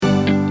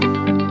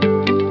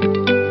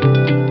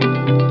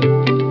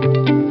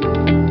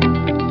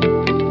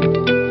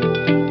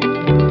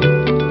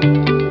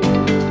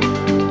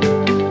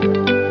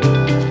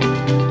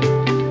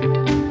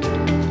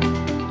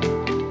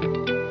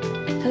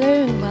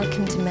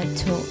Welcome to Med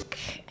Talk,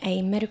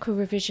 a medical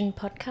revision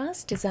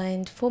podcast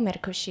designed for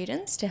medical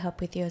students to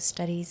help with your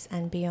studies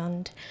and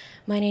beyond.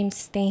 My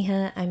name's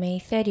Sneha. I'm a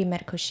third-year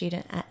medical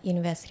student at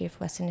University of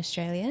Western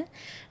Australia,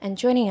 and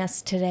joining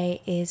us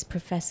today is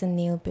Professor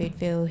Neil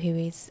Boudville, who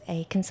is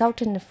a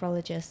consultant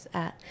nephrologist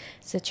at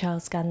Sir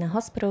Charles Gairdner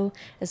Hospital,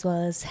 as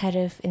well as Head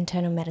of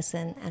Internal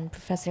Medicine and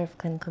Professor of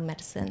Clinical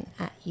Medicine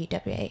at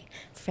UWA.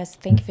 Professor,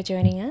 thank you for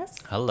joining us.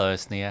 Hello,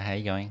 Sneha. How are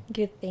you going?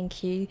 Good,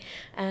 thank you.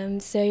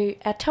 So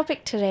our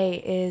topic today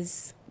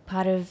is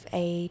part of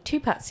a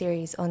two-part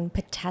series on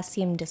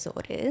potassium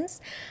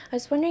disorders. I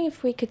was wondering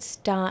if we could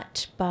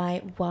start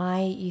by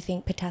why you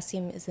think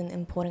potassium is an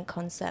important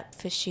concept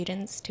for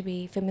students to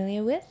be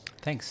familiar with.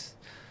 Thanks.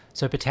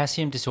 So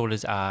potassium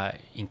disorders are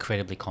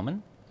incredibly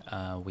common.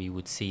 We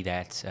would see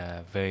that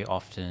very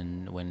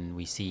often when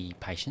we see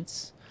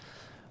patients.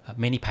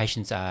 Many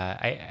patients are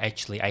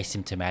actually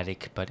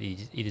asymptomatic, but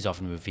it is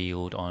often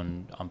revealed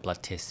on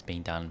blood tests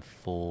being done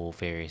for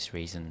various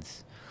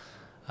reasons.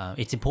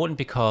 It's important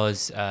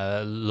because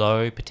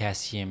low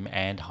potassium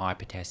and high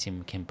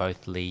potassium can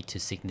both lead to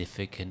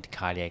significant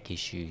cardiac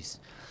issues.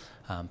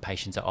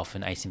 Patients are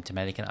often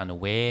asymptomatic and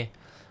unaware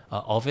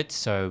of it,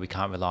 so we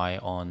can't rely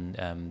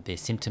on their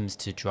symptoms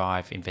to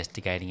drive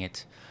investigating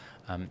it,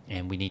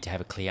 and we need to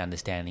have a clear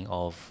understanding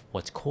of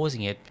what's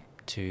causing it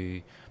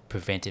to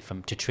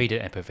treat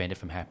it and prevent it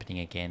from happening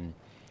again.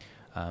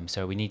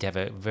 So we need to have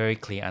a very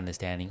clear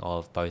understanding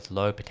of both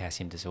low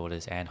potassium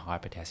disorders and high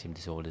potassium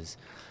disorders,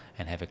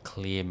 and have a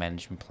clear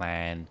management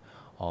plan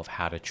of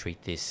how to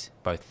treat this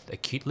both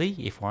acutely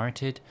if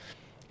warranted,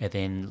 and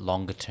then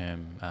longer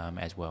term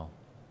as well.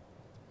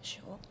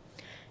 Sure.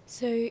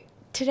 So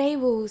today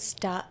we'll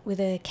start with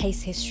a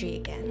case history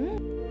again.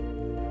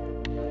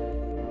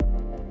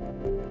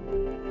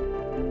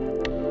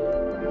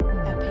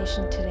 Our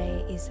patient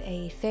today is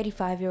a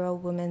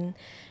 35-year-old woman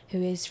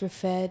who is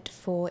referred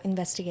for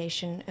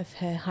investigation of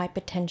her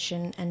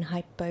hypertension and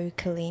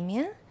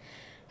hypokalemia.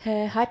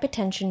 Her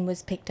hypertension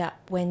was picked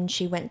up when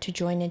she went to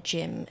join a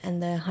gym,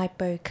 and the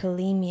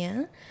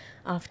hypokalemia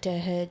after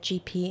her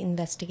GP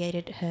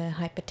investigated her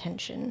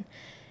hypertension.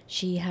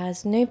 She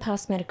has no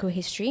past medical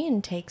history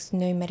and takes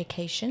no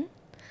medication.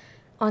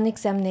 On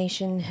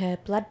examination, her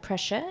blood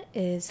pressure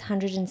is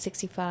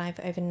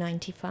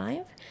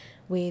 165/95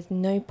 with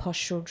no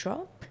postural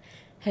drop.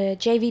 Her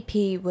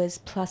JVP was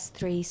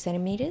 +3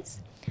 centimeters.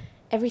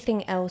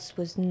 Everything else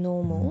was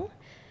normal.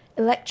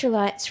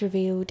 Electrolytes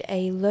revealed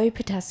a low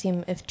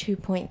potassium of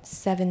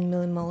 2.7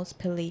 millimoles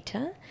per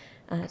litre,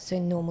 so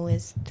normal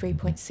is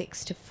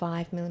 3.6 to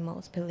 5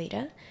 millimoles per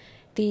litre.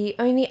 The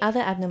only other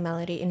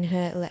abnormality in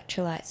her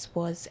electrolytes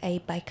was a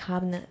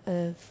bicarbonate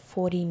of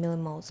 40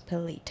 millimoles per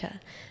litre,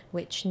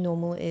 which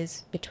normal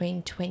is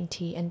between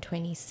 20 and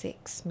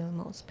 26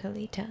 millimoles per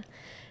litre.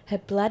 Her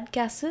blood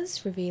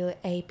gases reveal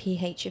a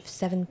pH of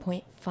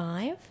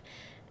 7.5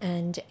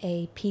 and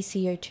a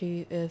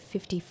PCO2 of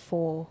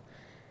 54.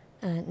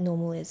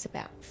 Normal is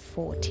about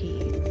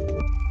 40.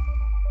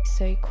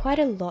 So quite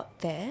a lot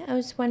there. I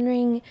was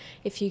wondering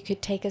if you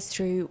could take us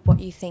through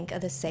what you think are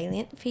the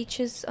salient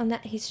features on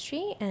that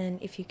history,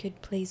 and if you could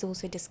please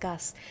also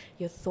discuss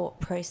your thought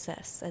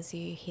process as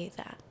you hear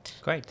that.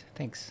 Great,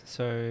 thanks.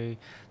 So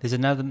there's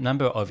another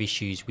number of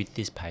issues with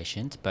this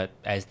patient, but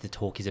as the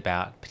talk is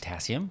about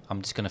potassium,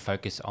 I'm just going to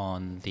focus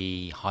on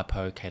the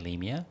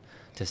hypokalemia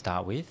to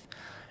start with.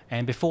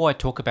 And before I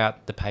talk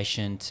about the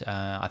patient,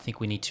 I think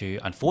we need to,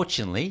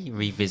 unfortunately,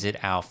 revisit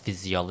our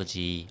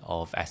physiology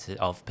of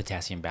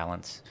potassium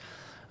balance.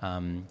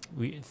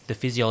 The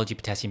physiology of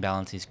potassium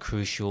balance is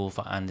crucial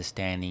for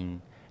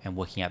understanding and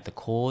working out the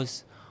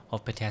cause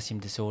of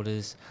potassium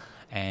disorders,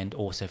 and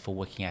also for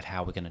working out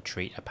how we're going to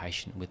treat a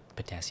patient with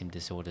potassium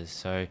disorders.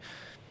 So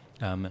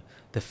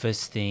the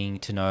first thing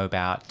to know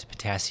about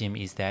potassium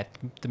is that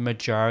the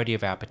majority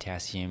of our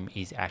potassium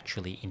is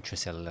actually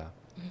intracellular.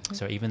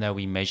 So even though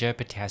we measure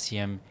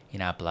potassium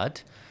in our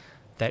blood,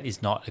 that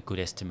is not a good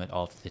estimate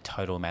of the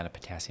total amount of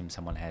potassium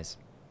someone has.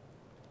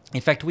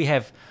 In fact, we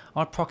have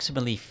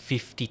approximately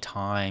 50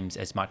 times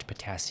as much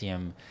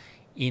potassium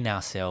in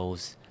our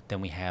cells than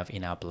we have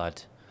in our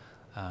blood.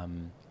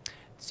 And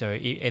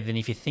then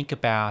if you think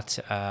about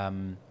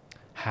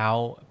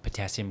how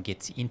potassium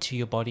gets into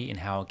your body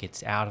and how it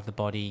gets out of the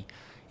body,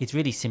 it's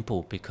really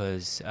simple,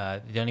 because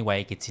the only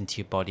way it gets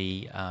into your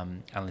body,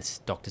 unless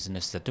doctors and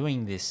nurses are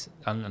doing it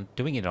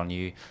on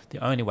you, the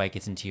only way it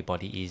gets into your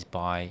body is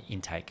by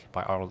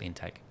oral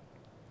intake.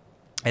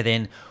 And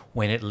then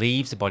when it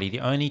leaves the body, the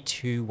only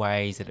two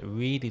ways that it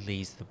really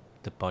leaves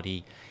the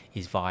body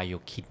is via your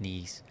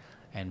kidneys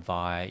and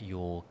via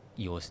your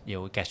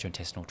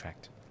gastrointestinal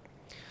tract.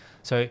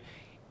 So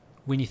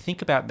when you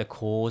think about the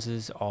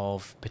causes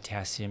of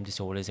potassium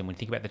disorders, and when you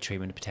think about the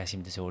treatment of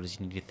potassium disorders,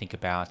 you need to think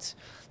about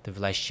the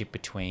relationship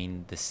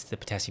between the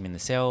potassium in the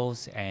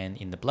cells and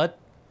in the blood,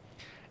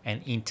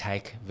 and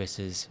intake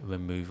versus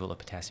removal of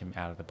potassium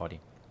out of the body.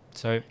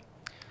 So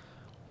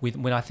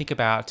when I think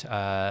about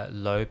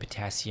low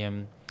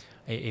potassium,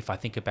 if I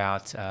think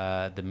about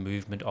the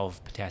movement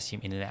of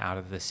potassium in and out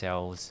of the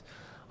cells,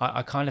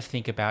 I kind of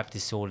think about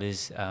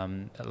disorders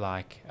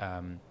like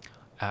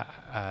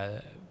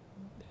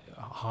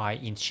high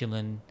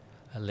insulin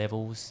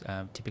levels,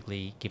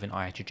 typically given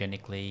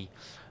iatrogenically,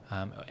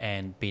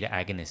 and beta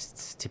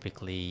agonists,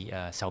 typically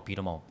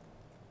salbutamol.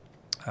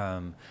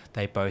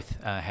 They both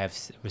have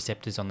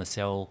receptors on the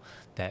cell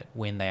that,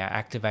 when they are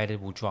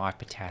activated, will drive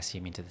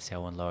potassium into the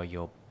cell and lower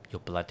your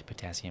blood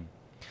potassium.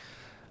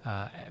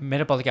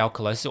 Metabolic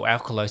alkalosis or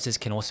alkalosis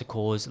can also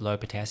cause low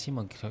potassium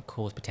or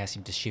cause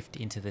potassium to shift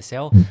into the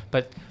cell,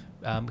 but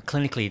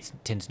clinically it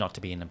tends not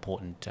to be an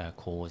important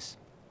cause.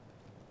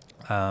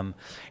 And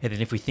then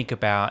if we keep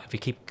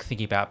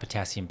thinking about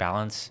potassium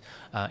balance,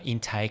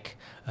 intake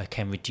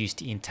can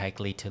reduced intake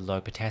lead to low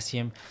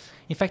potassium.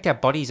 In fact, our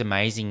body is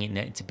amazing in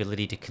its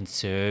ability to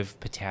conserve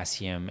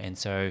potassium, and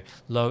so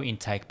low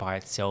intake by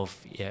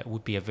itself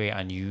would be a very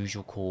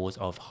unusual cause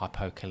of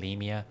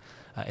hypokalemia,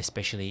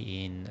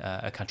 especially in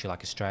a country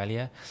like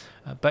Australia.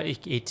 But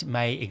it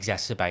may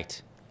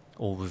exacerbate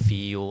or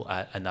reveal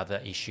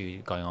another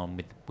issue going on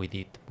with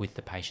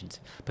the patient,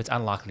 but it's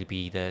unlikely to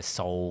be the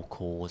sole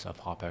cause of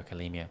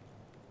hypokalemia.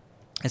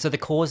 And so the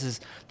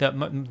causes,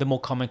 the more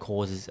common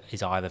causes,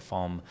 is either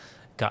from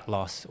gut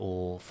loss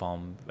or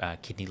from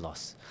kidney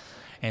loss.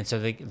 And so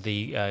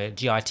the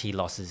GIT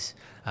losses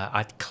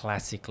are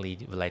classically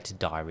related to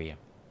diarrhea.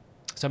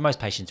 So most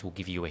patients will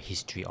give you a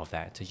history of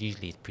that. So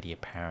usually it's pretty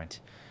apparent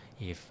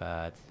if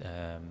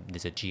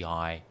there's a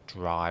GI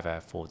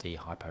driver for the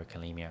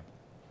hypokalemia.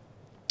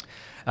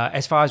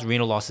 As far as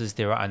renal losses,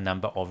 there are a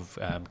number of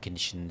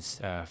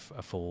conditions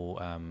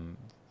for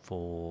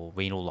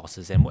renal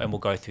losses, and we'll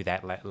go through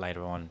that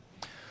later on.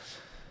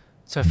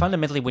 So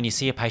fundamentally, when you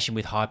see a patient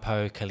with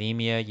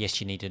hypokalemia, yes,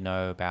 you need to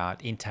know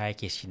about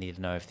intake. Yes, you need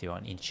to know if they're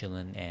on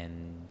insulin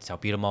and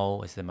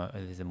salbutamol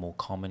as the more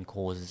common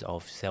causes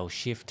of cell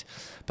shift.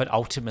 But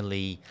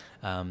ultimately,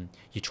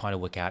 you're trying to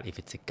work out if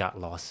it's a gut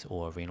loss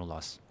or a renal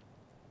loss.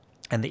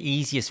 And the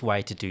easiest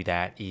way to do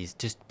that is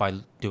just by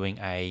doing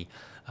a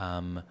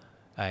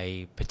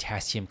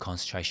potassium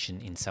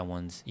concentration in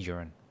someone's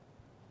urine.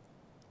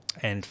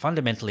 And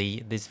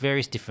fundamentally, there's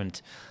various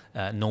different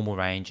normal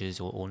ranges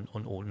or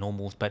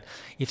normals, but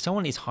if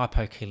someone is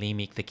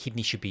hypokalemic, the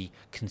kidney should be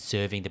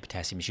conserving the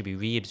potassium. It should be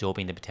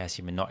reabsorbing the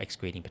potassium and not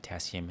excreting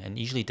potassium, and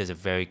usually does a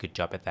very good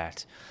job at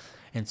that.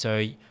 And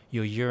so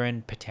your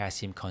urine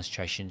potassium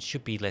concentration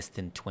should be less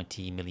than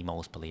 20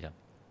 millimoles per litre.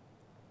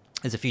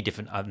 There's a few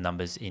different other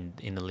numbers in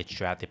the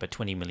literature out there, but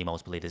 20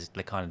 millimoles per litre is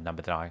the kind of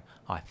number that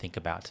I think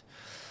about.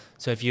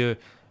 So if your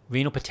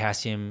renal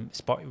potassium,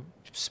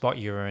 spot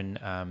urine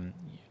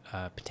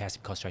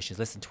potassium concentration is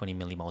less than 20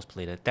 millimoles per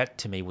litre, that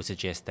to me would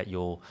suggest that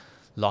your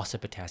loss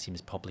of potassium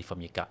is probably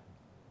from your gut.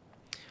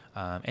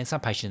 And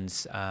some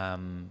patients,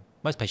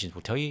 most patients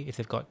will tell you if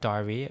they've got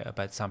diarrhea,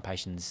 but some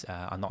patients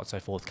are not so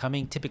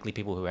forthcoming. Typically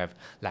people who have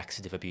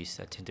laxative abuse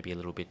tend to be a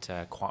little bit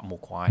more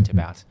quiet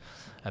about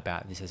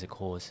this as a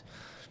cause.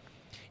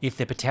 If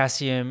the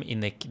potassium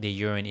in the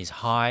urine is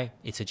high,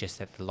 it suggests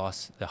that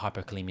the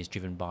hypokalemia is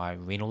driven by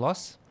renal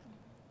loss.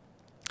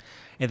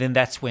 And then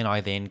that's when I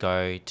then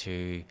go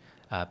to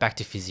back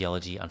to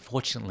physiology.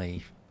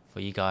 Unfortunately for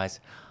you guys,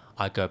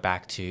 I go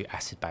back to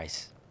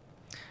acid-base.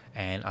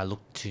 And I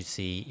look to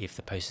see if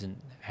the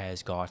person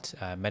has got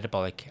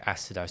metabolic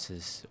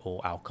acidosis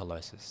or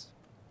alkalosis.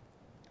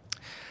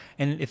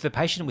 And if the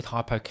patient with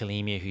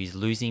hypokalemia who's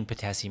losing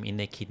potassium in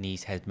their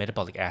kidneys has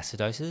metabolic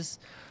acidosis,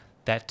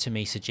 that to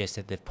me suggests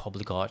that they've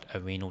probably got a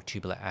renal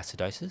tubular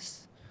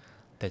acidosis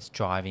that's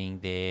driving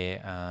their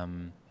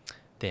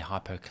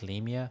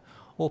hypokalemia,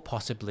 or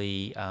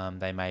possibly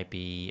they may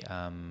be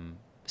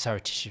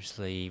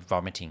surreptitiously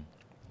vomiting.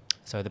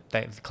 So the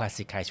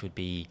classic case would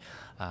be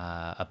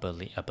a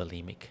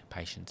bulimic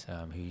patient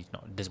who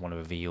doesn't want to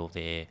reveal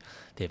their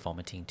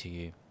vomiting to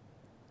you.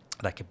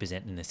 They could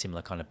present in a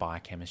similar kind of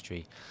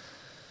biochemistry.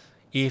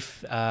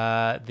 If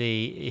on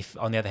the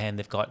other hand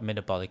they've got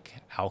metabolic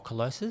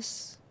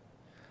alkalosis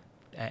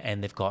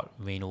and they've got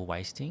renal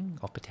wasting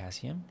of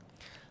potassium,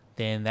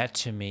 then that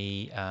to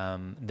me,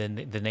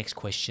 then the next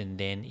question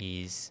then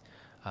is,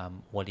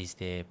 what is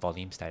their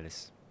volume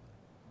status?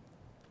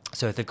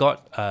 So if they've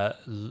got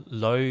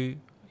low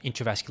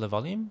intravascular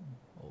volume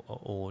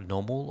or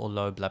normal or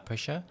low blood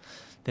pressure,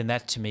 then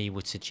that to me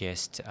would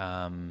suggest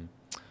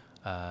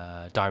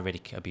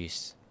diuretic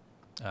abuse,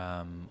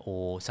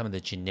 or some of the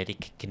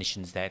genetic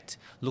conditions that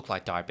look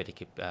like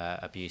diabetic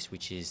abuse,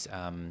 which is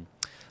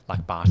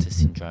like Bartter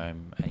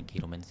syndrome and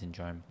Giedelman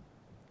syndrome.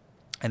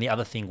 And the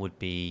other thing would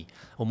be,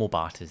 or more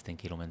Bartter's than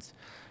Giedelman's,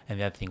 and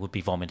the other thing would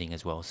be vomiting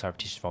as well.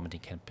 Surreptitious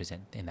vomiting can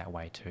present in that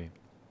way too.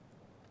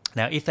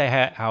 Now, if they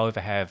however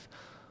have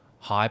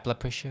high blood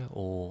pressure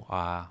or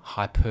are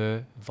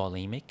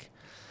hypervolemic,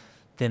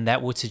 then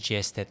that would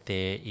suggest that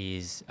there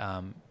is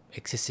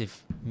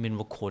excessive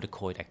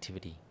mineralocorticoid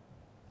activity.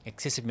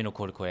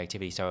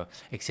 So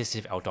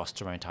excessive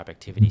aldosterone type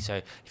activity.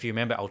 So if you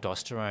remember,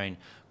 aldosterone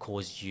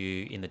causes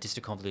you, in the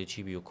distal convoluted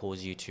tubule,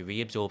 cause you to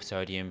reabsorb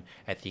sodium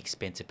at the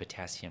expense of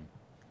potassium.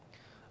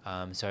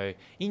 So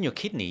in your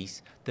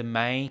kidneys, the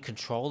main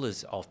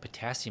controllers of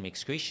potassium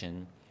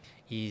excretion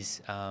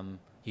is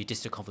your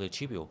distal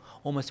convoluted tubule.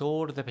 Almost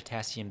all of the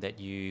potassium that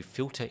you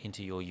filter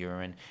into your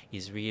urine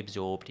is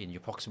reabsorbed in your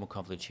proximal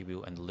convoluted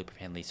tubule and the loop of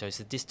Henle. So it's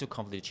the distal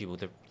convoluted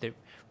tubule,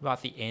 right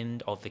at the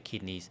end of the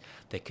kidneys,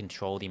 that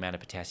control the amount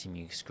of potassium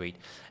you excrete.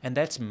 And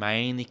that's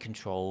mainly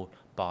controlled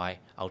by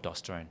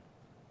aldosterone.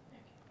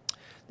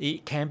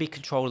 It can be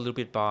controlled a little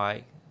bit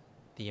by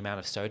the amount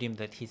of sodium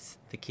that hits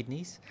the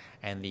kidneys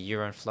and the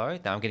urine flow.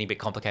 Now I'm getting a bit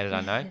complicated,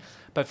 I know,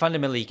 but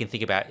fundamentally you can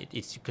think about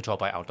it's controlled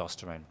by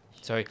aldosterone.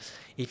 So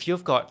if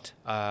you've got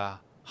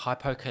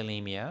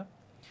hypokalemia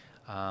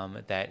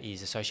that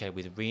is associated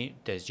with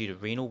that's due to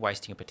renal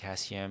wasting of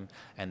potassium,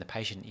 and the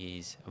patient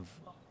is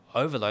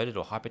overloaded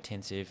or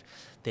hypertensive,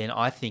 then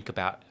I think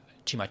about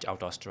too much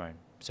aldosterone.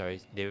 So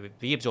they're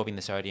reabsorbing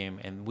the sodium,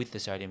 and with the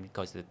sodium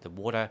goes the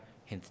water,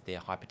 hence they're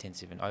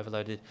hypertensive and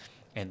overloaded,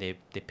 and they're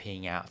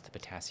peeing out the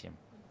potassium.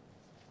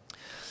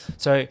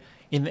 So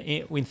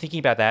when thinking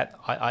about that,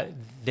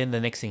 then the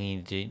next thing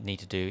you need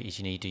to do is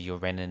you need to do your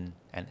renin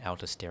and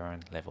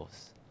aldosterone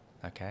levels,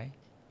 okay?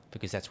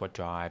 Because that's what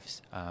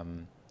drives,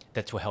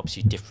 that's what helps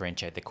you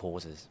differentiate the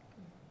causes.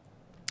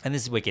 And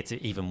this is where it gets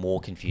even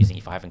more confusing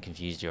if I haven't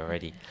confused you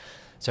already.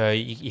 So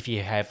you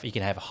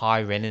can have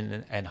high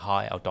renin and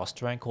high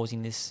aldosterone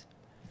causing this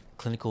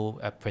clinical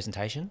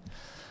presentation.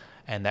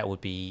 And that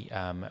would be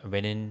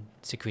renin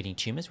secreting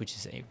tumours, which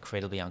is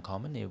incredibly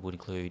uncommon. It would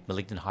include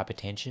malignant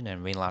hypertension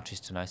and renal artery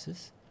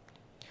stenosis.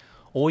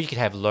 Or you could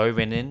have low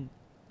renin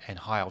and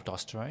high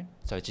aldosterone,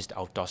 so it's just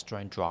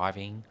aldosterone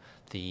driving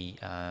the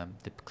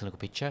clinical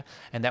picture,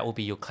 and that will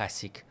be your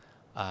classic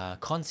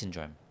Conn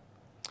syndrome,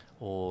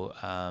 or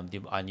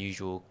the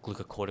unusual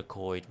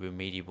glucocorticoid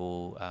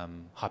remediable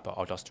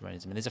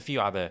hyperaldosteronism. And there's a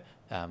few other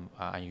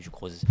unusual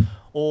causes.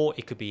 Or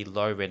it could be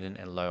low renin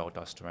and low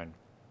aldosterone,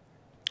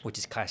 which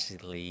is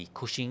classically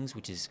Cushing's,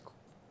 which is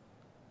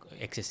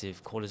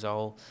excessive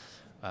cortisol,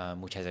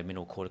 which has a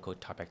mineralocorticoid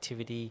type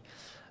activity.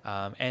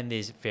 And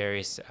there's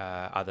various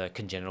other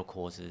congenital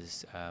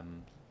causes,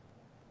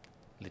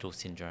 Little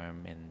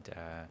syndrome and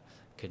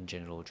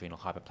congenital adrenal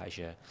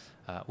hyperplasia,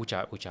 which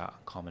are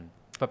uncommon.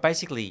 But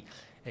basically,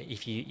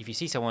 if you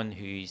see someone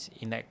who's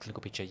in that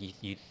clinical picture,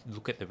 you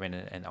look at the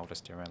renin and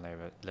aldosterone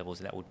levels,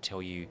 and that will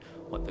tell you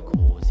what the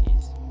cause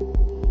is.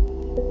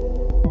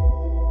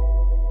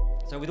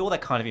 So with all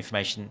that kind of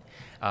information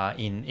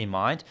in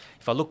mind,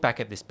 if I look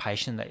back at this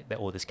patient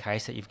or this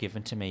case that you've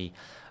given to me,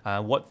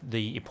 what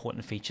the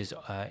important features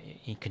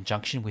in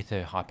conjunction with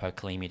her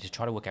hypokalemia to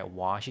try to work out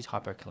why she's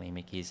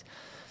hypokalemic is,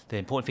 the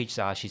important features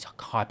are she's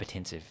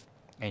hypertensive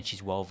and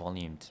she's well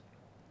volumed.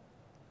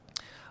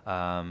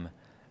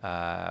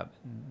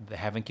 They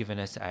haven't given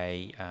us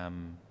a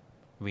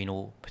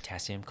renal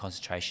potassium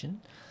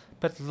concentration,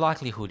 but the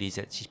likelihood is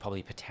that she's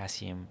probably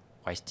potassium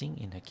wasting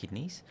in her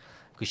kidneys,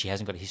 because she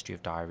hasn't got a history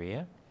of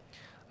diarrhea.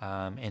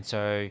 And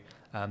so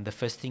the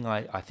first thing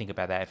I think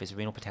about that, if it's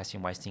renal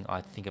potassium wasting, I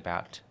think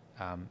about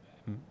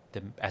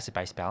the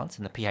acid-base balance,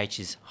 and the pH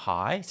is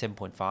high,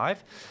 7.5.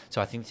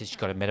 So I think that she's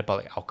got a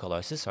metabolic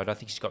alkalosis, so I don't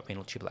think she's got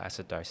renal tubular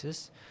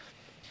acidosis.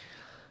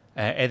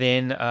 And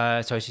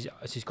then, so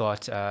she's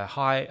got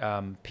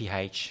high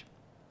pH,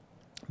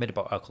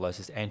 metabolic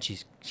alkalosis, and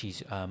she's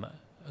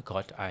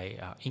got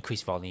a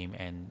increased volume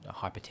and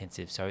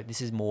hypertensive. So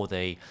this is more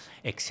the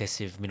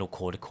excessive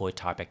mineralocorticoid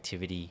type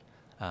activity.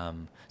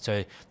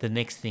 So the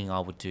next thing I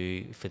would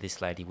do for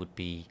this lady would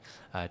be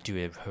do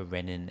her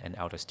renin and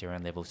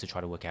aldosterone levels to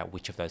try to work out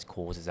which of those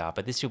causes are.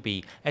 But this will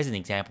be, as an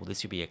example,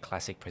 this will be a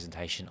classic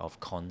presentation of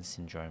Conn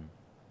syndrome.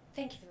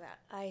 Thank you for that.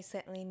 I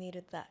certainly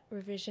needed that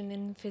revision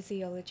in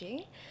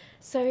physiology.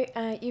 So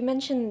you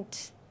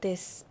mentioned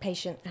this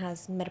patient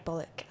has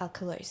metabolic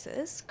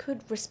alkalosis.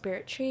 Could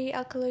respiratory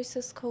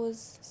alkalosis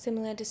cause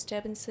similar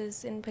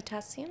disturbances in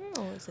potassium,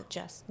 or is it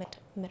just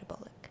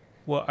metabolic?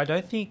 Well, I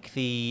don't think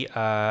the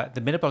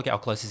metabolic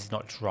alkalosis is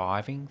not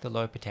driving the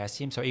low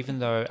potassium. So even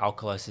though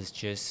alkalosis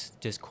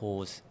just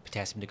cause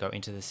potassium to go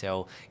into the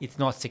cell, it's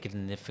not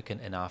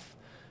significant enough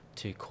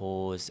to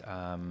cause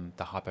the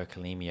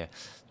hypokalemia.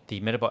 The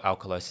metabolic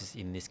alkalosis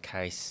in this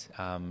case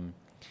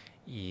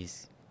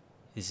is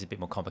a bit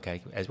more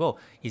complicated as well.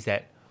 Is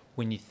that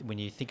when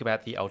you think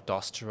about the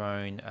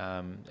aldosterone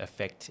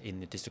effect in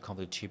the distal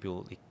convoluted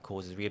tubule, it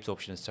causes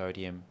reabsorption of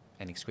sodium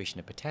and excretion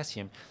of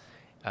potassium.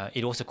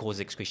 It also causes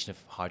excretion of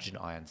hydrogen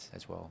ions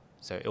as well.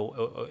 So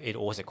it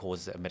also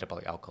causes a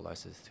metabolic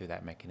alkalosis through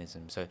that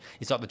mechanism. So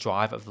it's not the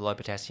drive of the low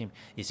potassium,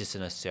 it's just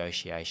an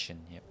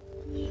association. Yep.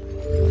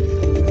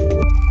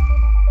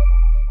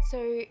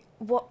 So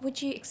what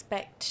would you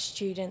expect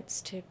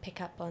students to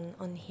pick up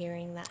on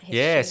hearing that history?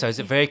 Yeah, so it's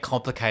a very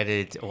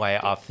complicated way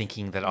of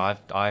thinking that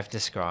I've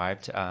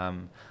described.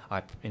 And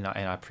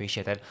I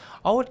appreciate that.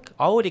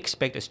 I would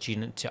expect a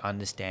student to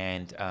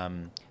understand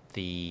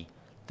the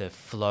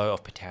flow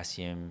of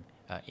potassium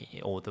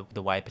or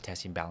the way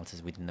potassium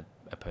balances within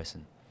a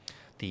person.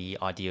 The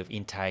idea of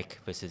intake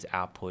versus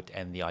output,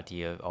 and the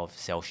idea of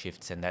cell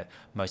shifts, and that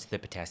most of the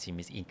potassium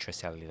is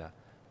intracellular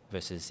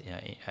versus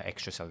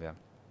extracellular.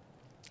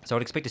 So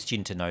I'd expect a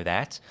student to know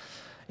that.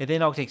 And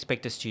then I would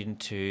expect a student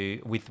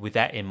to, with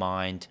that in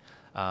mind,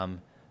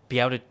 be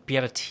able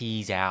to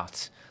tease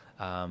out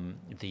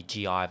the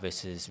GI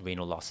versus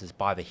renal losses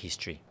by the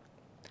history.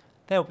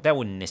 They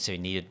wouldn't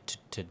necessarily need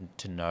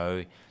to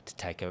know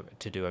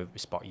to do a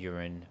spot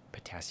urine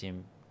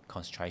potassium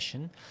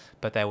concentration,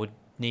 but they would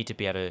need to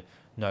be able to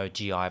know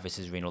GI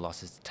versus renal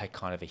losses to take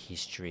kind of a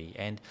history.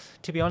 And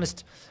to be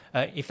honest,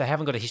 if they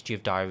haven't got a history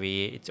of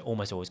diarrhea, it's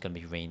almost always going to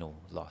be renal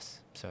loss.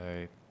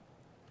 So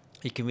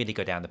you can really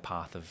go down the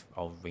path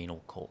of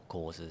renal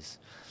causes.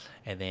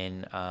 And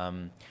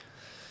then,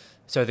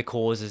 so the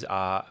causes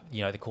are,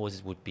 the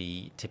causes would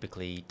be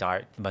typically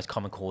the most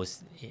common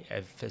cause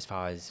as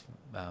far as,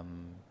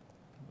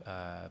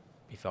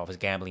 if I was a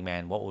gambling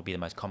man, what would be the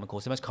most common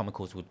cause? The most common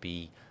cause would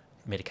be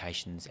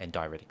medications and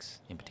diuretics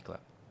in particular.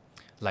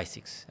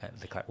 Lasix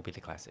would be the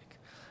classic.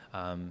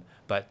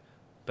 But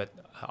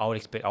I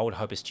would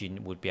hope a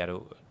student would be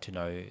able to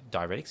know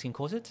diuretics can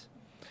cause it.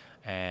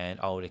 And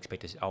I would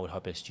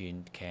hope a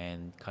student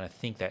can kind of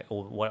think that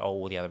what are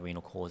all the other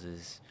renal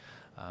causes.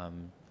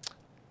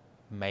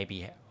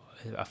 Maybe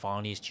a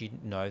final year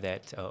student know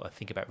that, or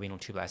think about renal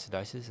tubular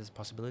acidosis as a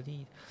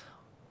possibility.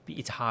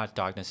 It's a hard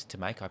diagnosis to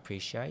make, I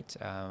appreciate,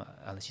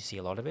 unless you see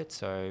a lot of it.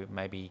 So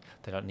maybe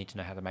they don't need to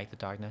know how to make the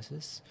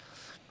diagnosis.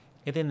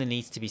 And then there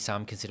needs to be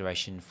some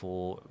consideration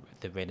for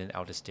the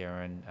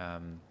renin-aldosterone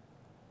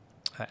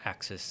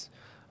axis,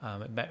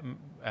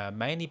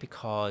 mainly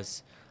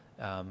because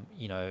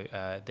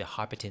the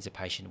hypertensive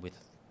patient with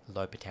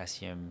low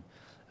potassium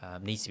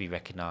needs to be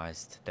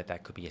recognised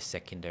that could be a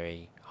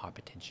secondary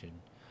hypertension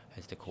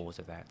as the cause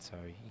of that. So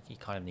you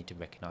kind of need to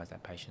recognise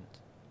that patient.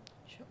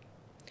 Sure.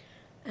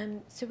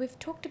 So we've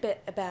talked a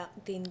bit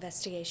about the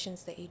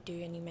investigations that you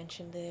do, and you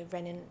mentioned the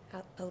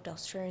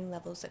renin-aldosterone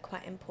levels are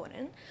quite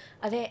important.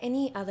 Are there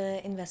any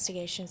other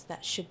investigations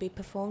that should be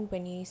performed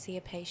when you see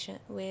a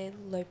patient with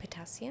low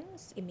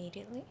potassiums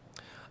immediately?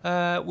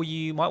 Well,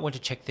 you might want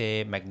to check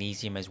their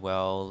magnesium as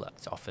well.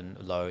 It's often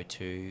low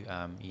too.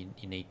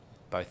 You need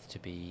both to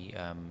be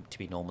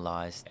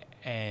normalised.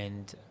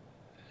 And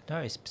no,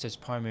 it's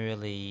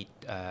primarily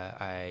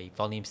a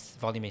volume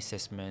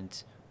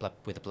assessment,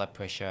 with a blood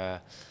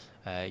pressure,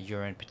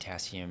 urine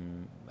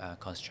potassium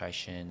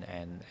concentration,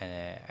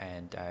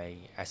 and a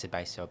acid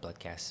base or blood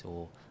gas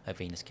or a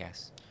venous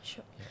gas.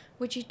 Sure. Yeah.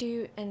 Would you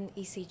do an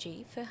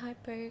ECG for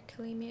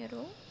hypokalemia at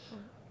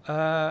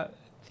all?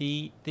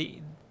 The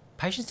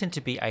patients tend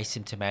to be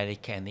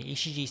asymptomatic, and the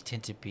ECGs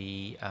tend to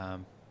be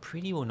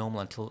pretty well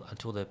normal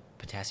until the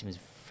potassium is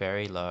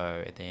very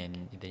low.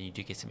 Then you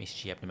do get some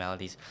ECG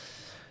abnormalities.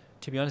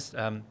 To be honest,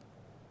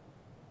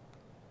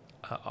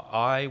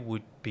 I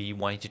would be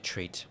wanting to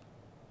treat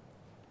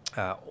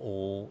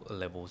all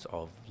levels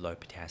of low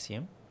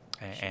potassium,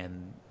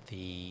 and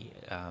the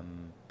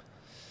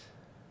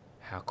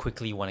how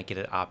quickly you want to get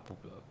it up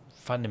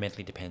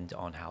fundamentally depends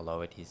on how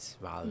low it is,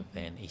 rather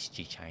than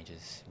ECG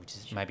changes, which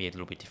is maybe a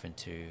little bit different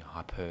to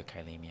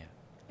hyperkalemia.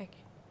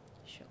 Okay,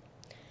 sure.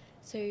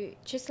 So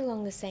just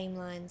along the same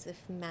lines of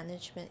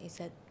management, you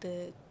said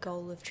the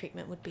goal of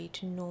treatment would be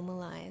to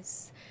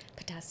normalise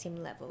potassium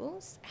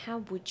levels. How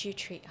would you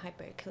treat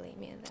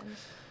hyperkalemia then?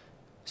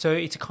 So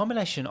it's a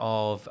combination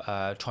of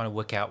trying to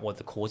work out what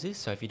the cause is.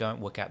 So if you don't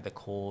work out the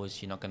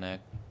cause, you're not going to,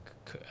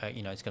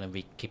 it's going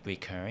to keep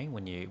recurring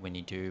when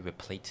you do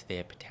replete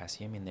their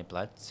potassium in their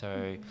blood.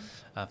 So,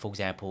 for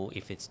example,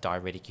 if it's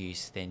diuretic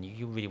use, then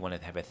you really want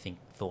to have a think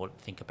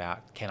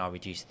about, can I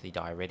reduce the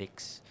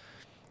diuretics,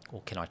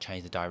 or can I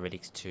change the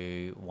diuretics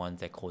to ones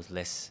that cause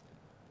less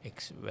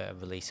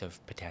release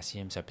of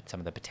potassium? So some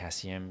of the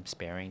potassium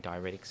sparing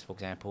diuretics, for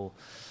example.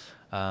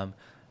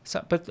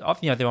 But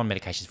often, they're on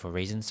medications for a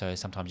reason. So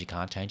sometimes you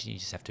can't change it. You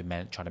just have to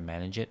try to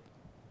manage it.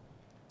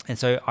 And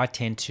so I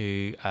tend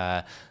to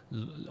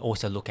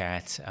also look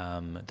at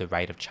the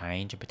rate of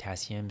change of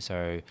potassium.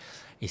 So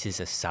is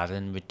this a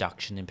sudden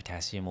reduction in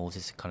potassium, or is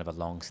this kind of a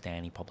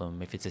long-standing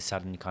problem? If it's a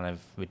sudden kind of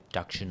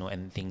reduction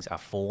and things are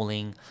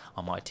falling,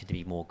 I might tend to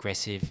be more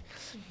aggressive.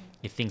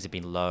 If things have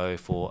been low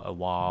for a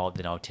while,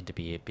 then I'll tend to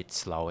be a bit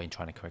slower in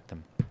trying to correct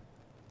them.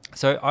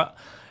 So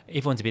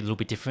everyone's a little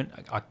bit different.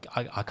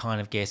 I kind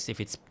of guess if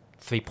it's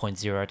 3.0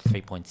 to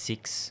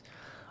 3.6,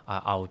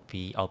 I'll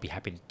be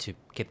happy to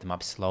get them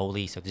up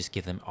slowly. So just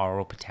give them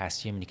oral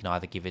potassium. You can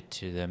either give it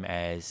to them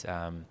as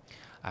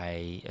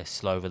a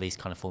slow release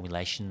kind of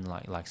formulation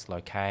like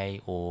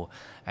Slow-K, or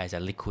as a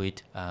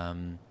liquid,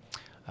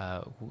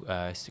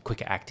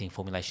 quicker acting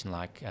formulation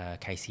like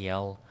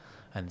KCL.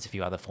 And there's a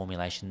few other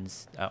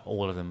formulations.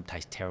 All of them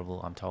taste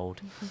terrible, I'm told.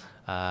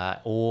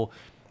 Or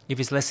if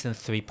it's less than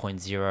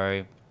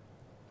 3.0,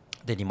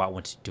 then you might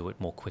want to do it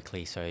more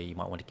quickly. So you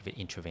might want to give it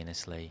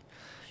intravenously.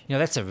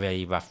 That's a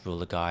very rough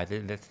rule of guide.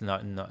 That's it's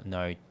not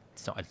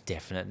a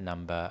definite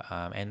number.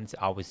 And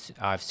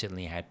I've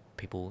certainly had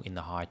people in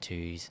the high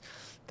 2s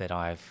that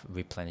I've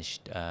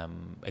replenished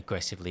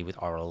aggressively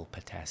with oral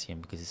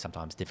potassium, because it's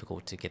sometimes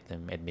difficult to get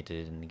them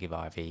admitted and give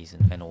IVs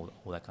and all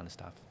that kind of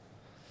stuff.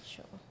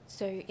 Sure.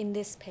 So in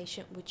this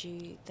patient, would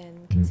you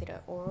then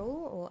consider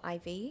oral or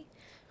IV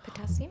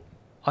potassium?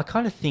 I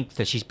kind of think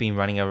that she's been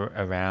running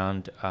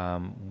around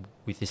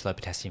with this low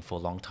potassium for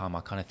a long time.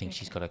 I kind of think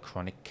she's got a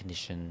chronic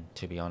condition,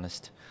 to be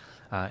honest.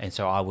 And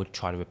so I would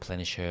try to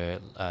replenish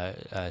her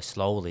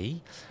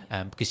slowly,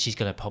 because she's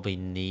going to probably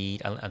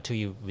need, until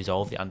you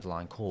resolve the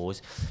underlying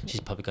cause,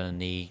 she's probably going to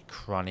need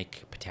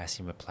chronic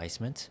potassium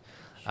replacement,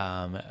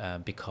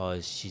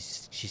 because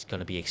she's going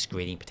to be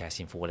excreting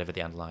potassium for whatever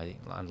the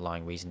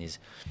underlying reason is.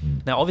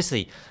 Now,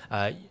 obviously,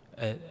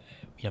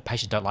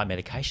 patients don't like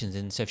medications,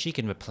 and so if she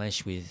can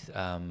replenish with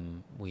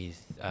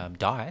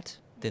diet,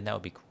 then that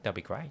would be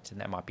great, and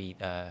that might be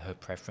her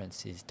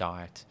preference is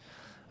diet.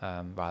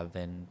 Rather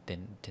than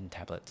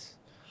tablets.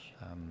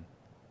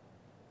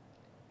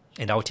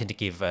 And I would tend to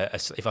give,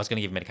 if I was going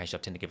to give medication,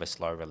 I'd tend to give a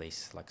slow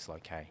release, like slow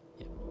K.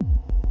 Yeah.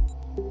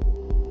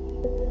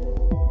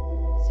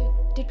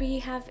 So did we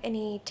have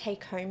any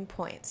take-home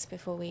points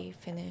before we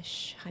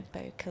finish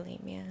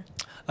hypokalemia?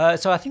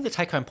 So I think the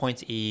take-home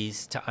point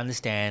is to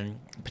understand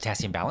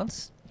potassium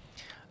balance,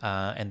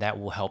 and that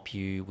will help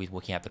you with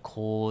working out the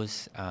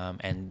cause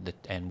and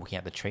working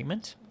out the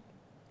treatment.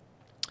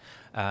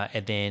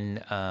 And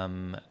then,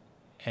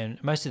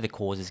 and most of the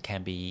causes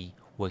can be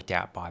worked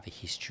out by the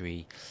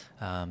history.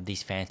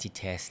 These fancy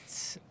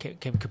tests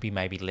could be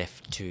maybe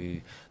left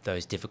to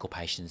those difficult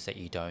patients that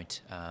you don't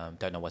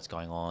know what's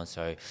going on.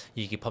 So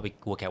you could probably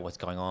work out what's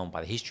going on by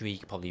the history. You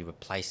could probably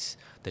replace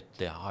the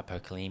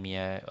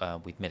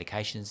hypokalemia with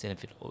medications, and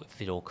if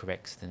it all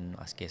corrects, then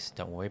I guess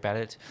don't worry about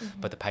it.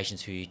 Mm-hmm. But the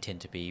patients who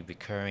tend to be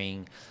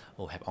recurring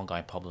or have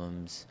ongoing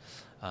problems,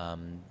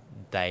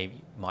 they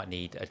might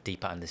need a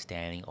deeper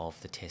understanding of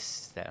the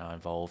tests that are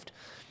involved.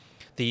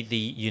 The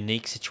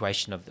unique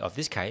situation of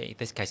this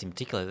case in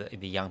particular,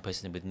 the young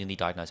person with newly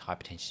diagnosed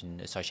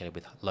hypertension associated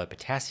with low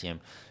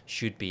potassium,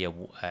 should be a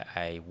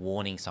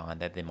warning sign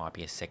that there might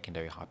be a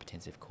secondary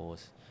hypertensive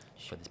cause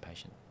for this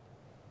patient.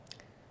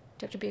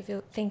 Dr.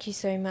 Beerfield, thank you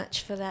so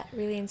much for that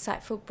really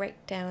insightful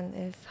breakdown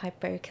of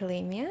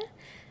hypokalemia.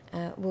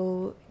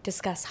 We'll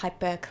discuss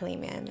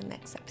hyperkalemia in the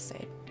next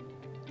episode.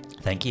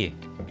 Thank you.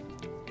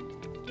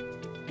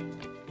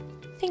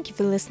 Thank you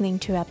for listening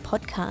to our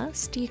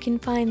podcast. You can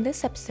find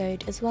this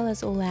episode as well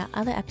as all our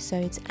other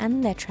episodes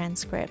and their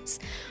transcripts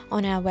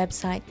on our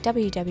website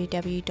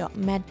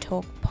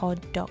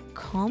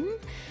www.medtalkpod.com.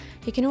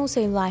 You can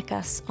also like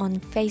us on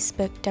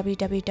Facebook,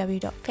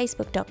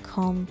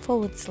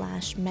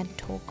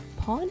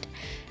 www.facebook.com/medtalkpod,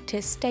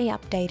 to stay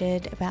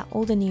updated about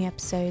all the new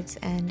episodes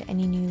and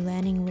any new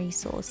learning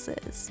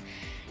resources.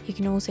 You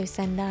can also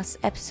send us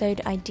episode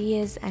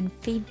ideas and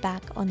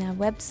feedback on our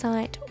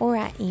website or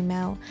our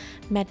email,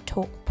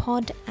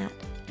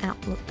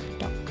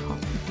 medtalkpod@outlook.com.